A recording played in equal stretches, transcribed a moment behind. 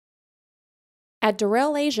At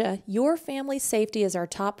DOREL Asia, your family's safety is our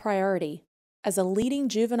top priority. As a leading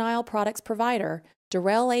juvenile products provider,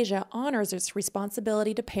 DOREL Asia honors its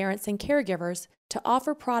responsibility to parents and caregivers to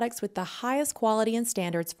offer products with the highest quality and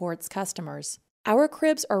standards for its customers. Our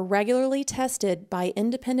cribs are regularly tested by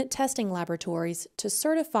independent testing laboratories to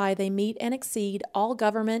certify they meet and exceed all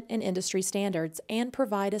government and industry standards and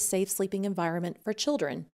provide a safe sleeping environment for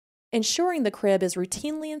children. Ensuring the crib is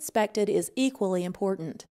routinely inspected is equally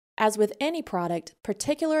important. As with any product,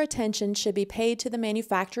 particular attention should be paid to the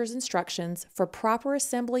manufacturer's instructions for proper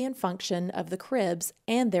assembly and function of the cribs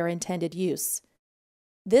and their intended use.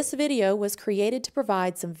 This video was created to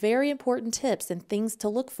provide some very important tips and things to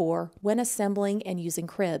look for when assembling and using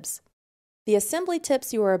cribs. The assembly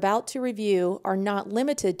tips you are about to review are not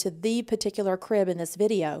limited to the particular crib in this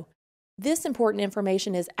video. This important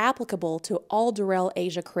information is applicable to all DOREL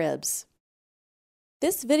Asia cribs.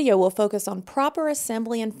 This video will focus on proper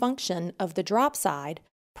assembly and function of the drop side,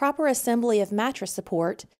 proper assembly of mattress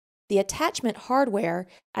support, the attachment hardware,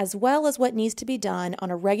 as well as what needs to be done on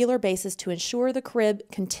a regular basis to ensure the crib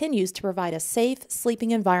continues to provide a safe sleeping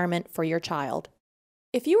environment for your child.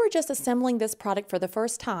 If you are just assembling this product for the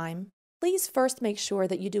first time, please first make sure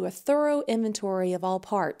that you do a thorough inventory of all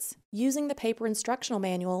parts, using the paper instructional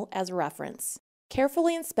manual as a reference.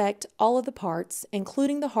 Carefully inspect all of the parts,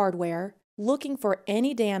 including the hardware, looking for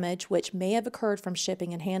any damage which may have occurred from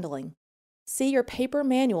shipping and handling. See your paper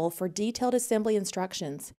manual for detailed assembly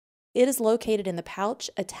instructions. It is located in the pouch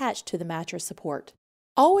attached to the mattress support.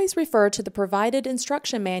 Always refer to the provided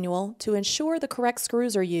instruction manual to ensure the correct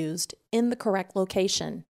screws are used in the correct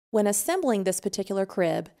location. When assembling this particular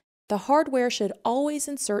crib, the hardware should always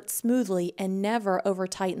insert smoothly and never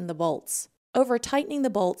over-tighten the bolts. Over-tightening the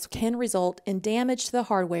bolts can result in damage to the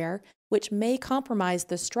hardware, which may compromise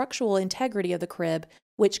the structural integrity of the crib,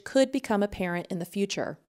 which could become apparent in the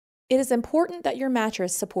future. It is important that your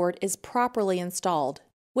mattress support is properly installed.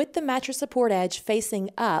 With the mattress support edge facing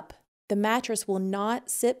up, the mattress will not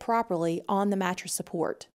sit properly on the mattress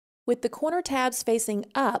support. With the corner tabs facing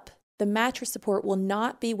up, the mattress support will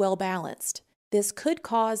not be well balanced. This could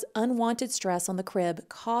cause unwanted stress on the crib,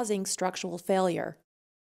 causing structural failure.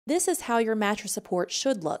 This is how your mattress support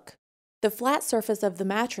should look. The flat surface of the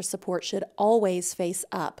mattress support should always face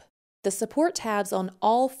up. The support tabs on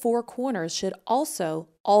all four corners should also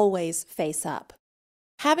always face up.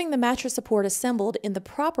 Having the mattress support assembled in the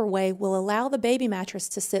proper way will allow the baby mattress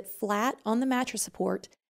to sit flat on the mattress support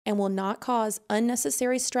and will not cause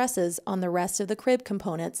unnecessary stresses on the rest of the crib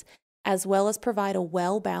components, as well as provide a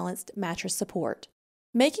well-balanced mattress support.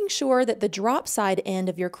 Making sure that the drop side end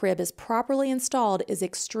of your crib is properly installed is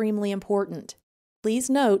extremely important. Please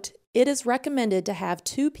note, it is recommended to have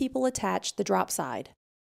 2 people attach the drop side.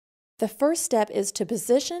 The first step is to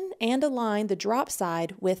position and align the drop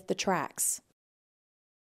side with the tracks.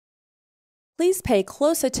 Please pay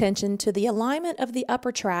close attention to the alignment of the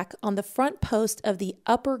upper track on the front post of the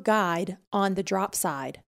upper guide on the drop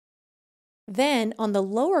side. Then, on the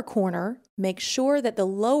lower corner, make sure that the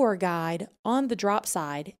lower guide on the drop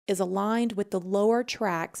side is aligned with the lower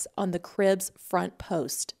tracks on the crib's front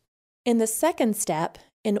post. In the second step,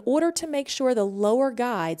 in order to make sure the lower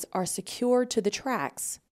guides are secured to the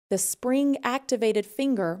tracks, the spring-activated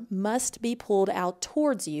finger must be pulled out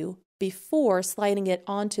towards you before sliding it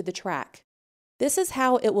onto the track. This is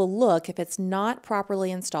how it will look if it's not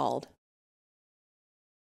properly installed.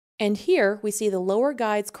 And here we see the lower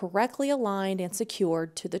guides correctly aligned and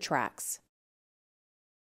secured to the tracks.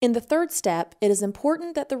 In the third step, it is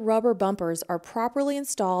important that the rubber bumpers are properly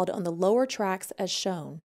installed on the lower tracks as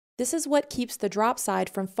shown. This is what keeps the drop side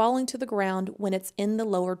from falling to the ground when it's in the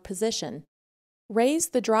lowered position. Raise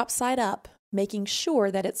the drop side up, making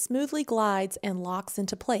sure that it smoothly glides and locks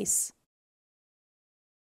into place.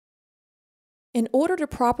 In order to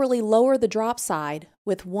properly lower the drop side,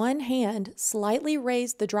 with one hand slightly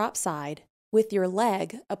raise the drop side. With your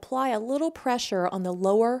leg, apply a little pressure on the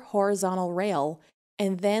lower horizontal rail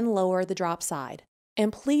and then lower the drop side.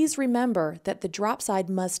 And please remember that the drop side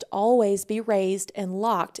must always be raised and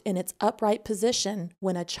locked in its upright position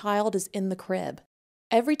when a child is in the crib.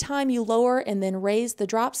 Every time you lower and then raise the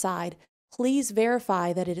drop side, please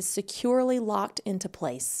verify that it is securely locked into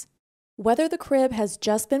place. Whether the crib has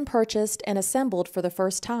just been purchased and assembled for the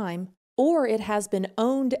first time, or it has been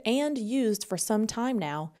owned and used for some time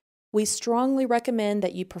now, we strongly recommend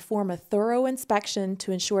that you perform a thorough inspection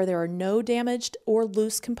to ensure there are no damaged or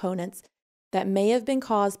loose components that may have been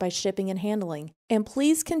caused by shipping and handling. And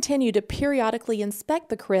please continue to periodically inspect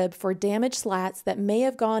the crib for damaged slats that may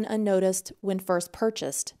have gone unnoticed when first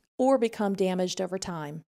purchased or become damaged over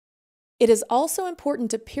time. It is also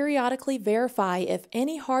important to periodically verify if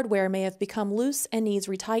any hardware may have become loose and needs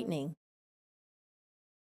retightening.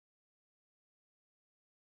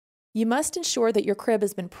 You must ensure that your crib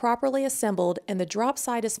has been properly assembled and the drop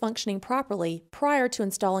side is functioning properly prior to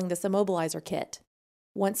installing this immobilizer kit.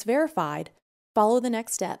 Once verified, follow the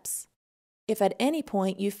next steps. If at any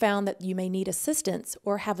point you found that you may need assistance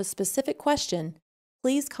or have a specific question,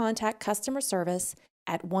 please contact customer service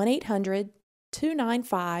at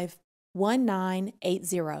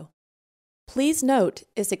 1-800-295-1980. Please note,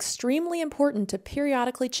 it's extremely important to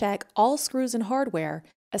periodically check all screws and hardware,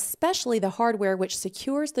 especially the hardware which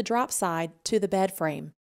secures the drop side to the bed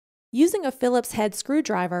frame. Using a Phillips head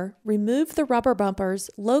screwdriver, remove the rubber bumpers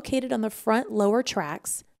located on the front lower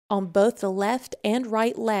tracks on both the left and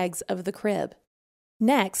right legs of the crib.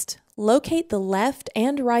 Next, locate the left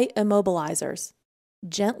and right immobilizers.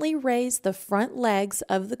 Gently raise the front legs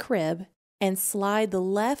of the crib and slide the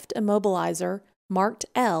left immobilizer, marked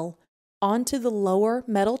L, onto the lower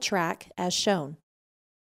metal track as shown.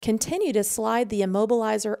 Continue to slide the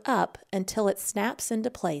immobilizer up until it snaps into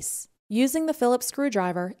place. Using the Phillips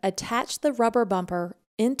screwdriver, attach the rubber bumper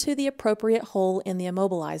into the appropriate hole in the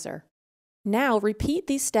immobilizer. Now repeat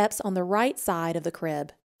these steps on the right side of the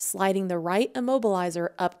crib, sliding the right immobilizer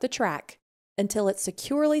up the track until it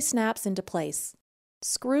securely snaps into place.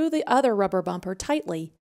 Screw the other rubber bumper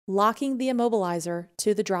tightly, locking the immobilizer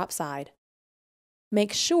to the drop side.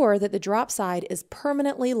 Make sure that the drop side is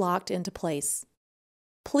permanently locked into place.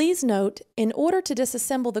 Please note, in order to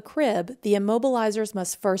disassemble the crib, the immobilizers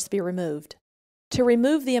must first be removed. To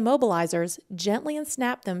remove the immobilizers, gently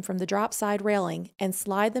unsnap them from the drop side railing and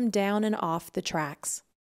slide them down and off the tracks.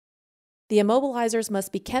 The immobilizers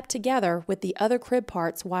must be kept together with the other crib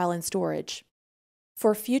parts while in storage.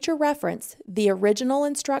 For future reference, the original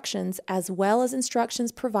instructions as well as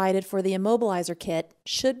instructions provided for the immobilizer kit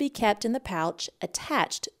should be kept in the pouch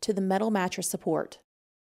attached to the metal mattress support.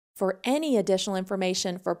 For any additional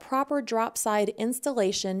information for proper drop side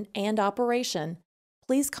installation and operation,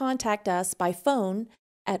 please contact us by phone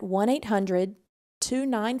at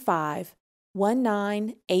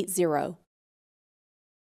 1-800-295-1980.